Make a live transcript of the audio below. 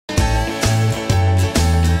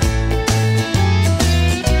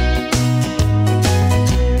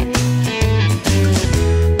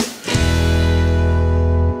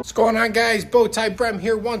going on, guys? Bowtie Brem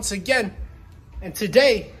here once again, and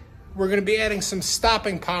today we're going to be adding some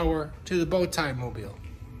stopping power to the bowtie mobile.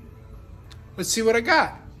 Let's see what I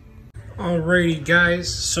got. Alrighty, guys,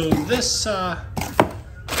 so this we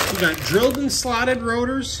got drilled and slotted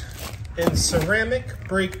rotors and ceramic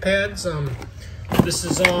brake pads. This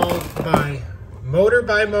is all by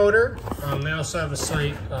MotorbyMotor. They also have a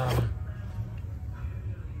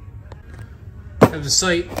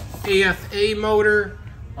site AFA Motor.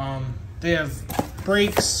 They have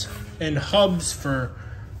brakes and hubs for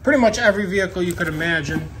pretty much every vehicle you could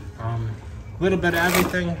imagine. A little bit of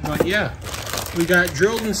everything, but yeah. We got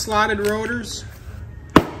drilled and slotted rotors,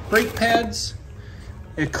 brake pads.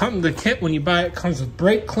 The kit, when you buy it, comes with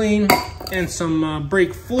brake clean and some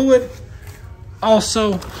brake fluid.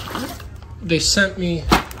 Also, they sent me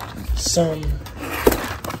some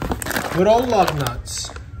good old lug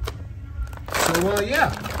nuts. So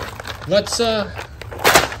yeah, let's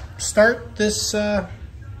start this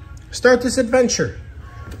adventure.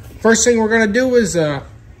 First thing we're gonna do is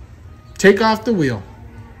take off the wheel.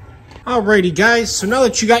 Alrighty, guys, so now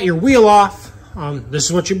that you got your wheel off, this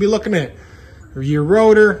is what you'll be looking at. Your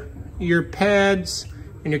rotor, your pads,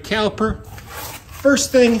 and your caliper.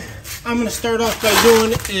 First thing I'm gonna start off by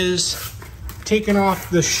doing is taking off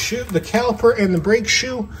the caliper and the brake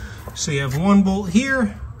shoe. So you have one bolt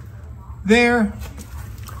here, there,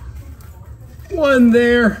 one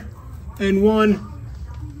there, and one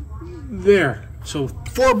there. So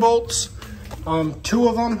 4 bolts, 2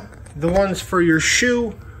 of them, the ones for your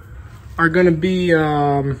shoe, are going to be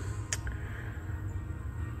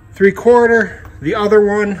 3/4. The other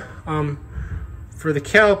one for the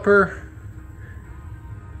caliper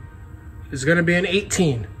is going to be an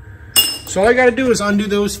 18. So all I got to do is undo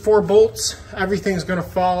those 4 bolts. Everything's going to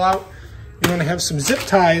fall out. You want to have some zip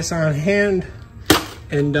ties on hand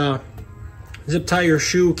and zip tie your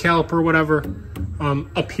shoe, caliper, whatever,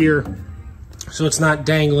 up here so it's not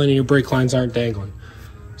dangling and your brake lines aren't dangling.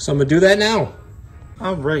 So I'm going to do that now.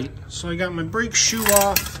 All right, so I got my brake shoe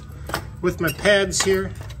off with my pads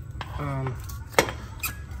here.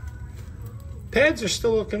 Pads are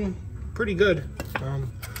still looking pretty good.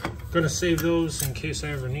 I'm gonna save those in case I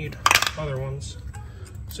ever need other ones.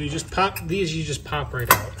 So you just pop these, you just pop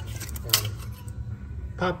right out.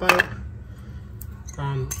 Pop out.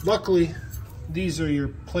 Luckily, these are your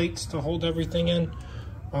plates to hold everything in.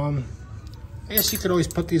 I guess you could always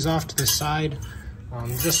put these off to the side.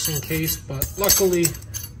 Just in case, but luckily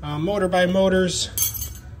MotorbyMotor's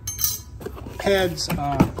pads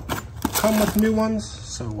come with new ones,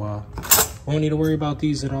 so won't need to worry about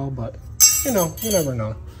these at all, but you know, you never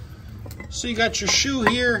know. So you got your shoe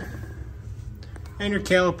here and your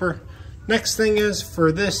caliper. Next thing is,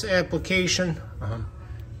 for this application,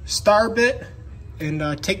 star bit, and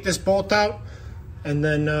take this bolt out, and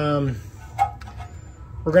then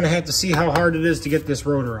we're gonna have to see how hard it is to get this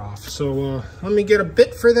rotor off. So let me get a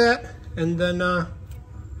bit for that, and then I'll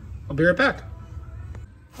be right back.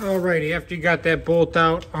 Alrighty, after you got that bolt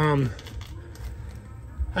out,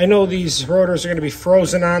 I know these rotors are gonna be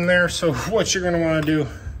frozen on there, so what you're gonna wanna do,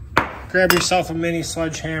 grab yourself a mini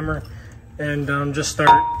sledgehammer and just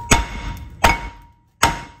start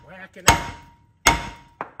whacking it,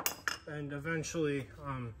 and eventually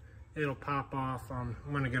it'll pop off. I'm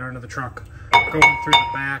gonna get under the truck, go through the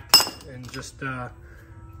back, and just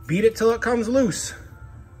beat it till it comes loose.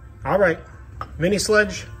 All right, mini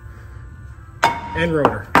sledge and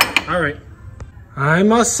rotor. All right, I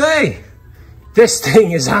must say, this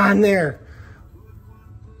thing is on there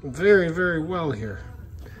very, very well here.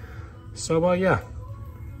 So yeah,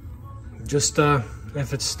 just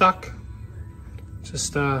if it's stuck,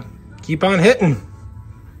 just keep on hitting.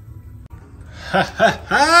 Ha ha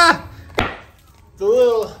ha! The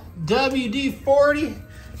little WD-40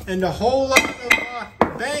 and a whole lot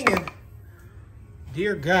of banging.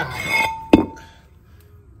 Dear God,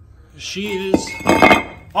 she is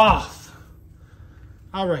off.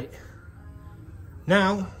 All right,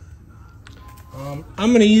 now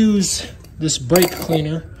I'm gonna use this brake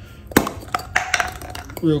cleaner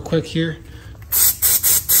real quick here.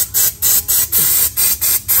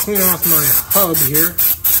 Clean off my hub here.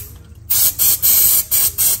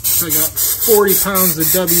 So I got 40 pounds of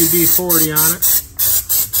WD-40 on it.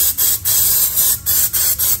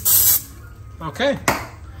 Okay.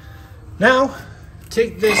 Now,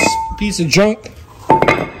 take this piece of junk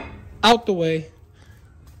out the way.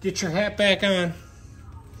 Get your hat back on.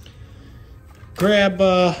 Grab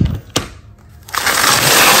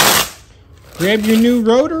your new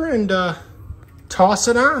rotor and toss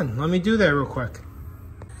it on. Let me do that real quick.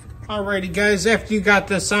 Alrighty, guys, after you got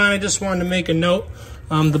this on, I just wanted to make a note.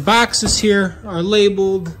 The boxes here are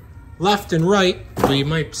labeled left and right, or you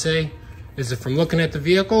might say, is it from looking at the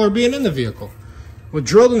vehicle or being in the vehicle? With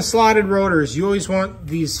drilled and slotted rotors, you always want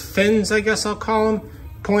these fins, I guess I'll call them,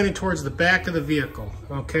 pointed towards the back of the vehicle,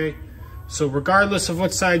 okay? So regardless of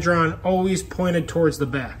what side you're on, always pointed towards the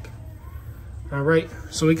back. All right,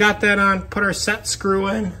 so we got that on, put our set screw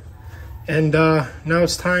in, and now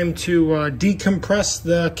it's time to decompress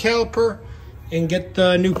the caliper and get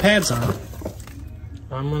the new pads on.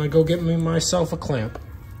 I'm gonna go get myself a clamp.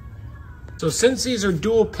 So since these are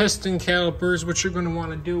dual piston calipers, what you're gonna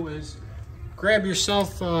wanna do is grab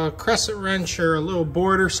yourself a crescent wrench or a little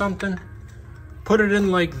board or something, put it in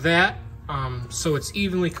like that, so it's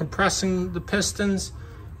evenly compressing the pistons,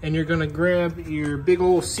 and you're gonna grab your big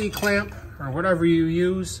old C-clamp or whatever you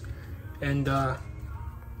use, and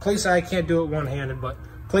place, I can't do it one-handed, but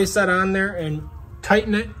place that on there and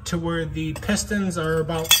tighten it to where the pistons are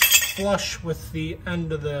about flush with the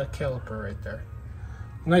end of the caliper right there.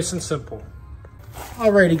 Nice and simple.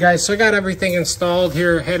 Alrighty guys, so I got everything installed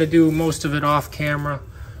here. I had to do most of it off camera.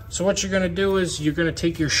 So what you're gonna do is you're gonna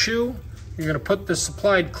take your shoe, you're gonna put the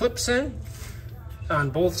supplied clips in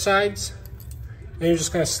on both sides, and you're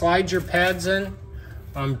just gonna slide your pads in,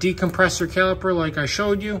 decompress your caliper like I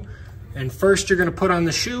showed you. And first you're gonna put on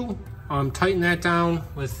the shoe, tighten that down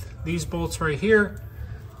with these bolts right here.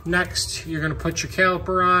 Next, you're gonna put your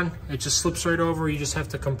caliper on. It just slips right over. You just have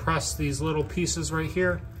to compress these little pieces right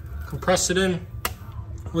here. Compress it in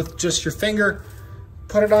with just your finger,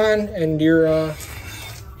 put it on, and you're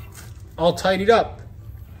all tidied up.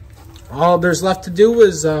 All there's left to do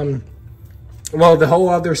is, well, the whole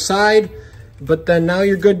other side, but then now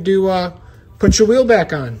you're good to put your wheel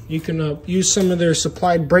back on. You can use some of their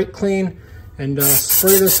supplied brake clean and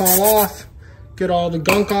spray this all off, get all the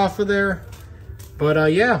gunk off of there.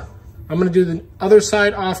 But yeah, I'm gonna do the other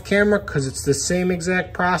side off camera because it's the same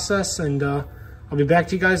exact process, and I'll be back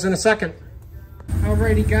to you guys in a second.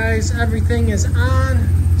 Alrighty guys, everything is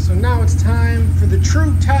on. So now it's time for the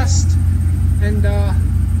true test and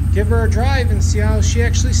give her a drive and see how she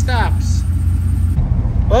actually stops.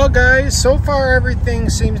 Well guys, so far everything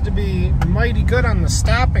seems to be mighty good on the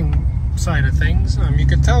stopping side of things. You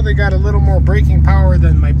can tell they got a little more braking power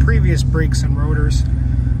than my previous brakes and rotors.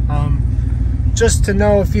 Just to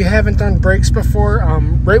know, if you haven't done brakes before,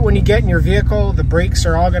 right when you get in your vehicle, the brakes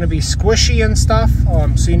are all going to be squishy and stuff.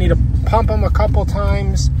 So you need to pump them a couple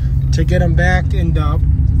times to get them back into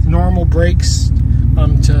normal brakes,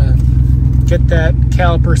 to get that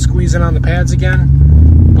caliper squeezing on the pads again.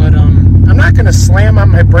 But I'm not going to slam on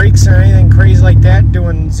my brakes or anything crazy like that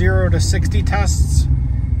doing 0 to 60 tests.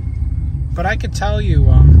 But I could tell you,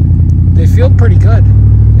 they feel pretty good.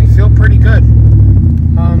 They feel pretty good.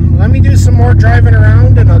 Let me do some more driving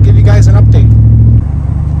around and I'll give you guys an update.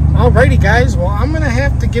 Alrighty guys, well I'm gonna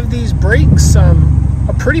have to give these brakes a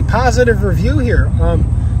pretty positive review here.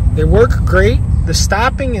 They work great. The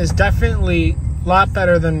stopping is definitely a lot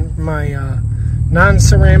better than my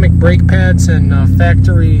non-ceramic brake pads and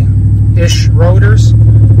factory-ish rotors.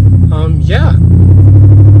 Yeah,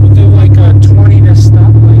 we'll do like a 20 to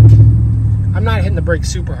stop. Like, I'm not hitting the brakes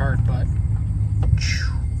super hard, but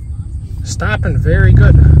stopping very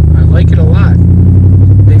good. I like it a lot.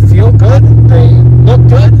 They feel good. They look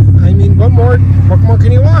good. I mean, what more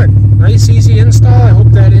can you want? Nice, easy install. I hope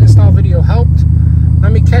that install video helped.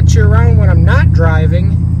 Let me catch you around when I'm not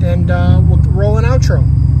driving, and we'll roll an outro.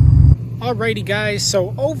 Alrighty guys,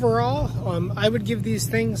 so overall, I would give these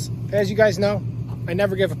things, as you guys know, I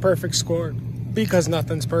never give a perfect score because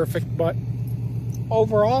nothing's perfect, but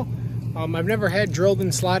overall, I've never had drilled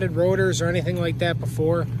and slotted rotors or anything like that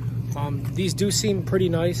before. These do seem pretty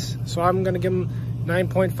nice, so I'm going to give them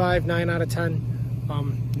 9.5, 9 out of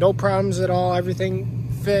 10. No problems at all. Everything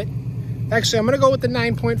fit. Actually, I'm going to go with the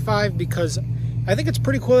 9.5 because I think it's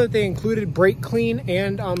pretty cool that they included brake clean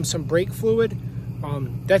and some brake fluid.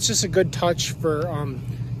 That's just a good touch for,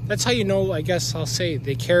 that's how you know, I guess I'll say,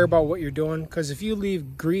 they care about what you're doing. Because if you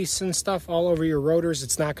leave grease and stuff all over your rotors,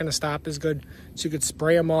 it's not going to stop as good. So you could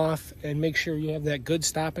spray them off and make sure you have that good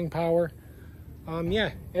stopping power.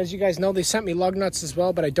 Yeah, as you guys know, they sent me lug nuts as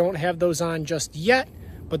well, but I don't have those on just yet.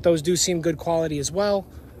 But those do seem good quality as well.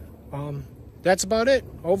 That's about it.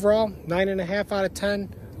 Overall, 9.5 out of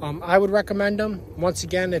 10. I would recommend them. Once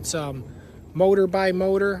again, it's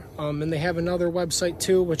MotorbyMotor, and they have another website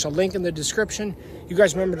too, which I'll link in the description. You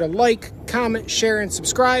guys remember to like, comment, share, and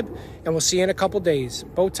subscribe, and we'll see you in a couple days.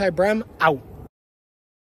 Bowtie Brem out.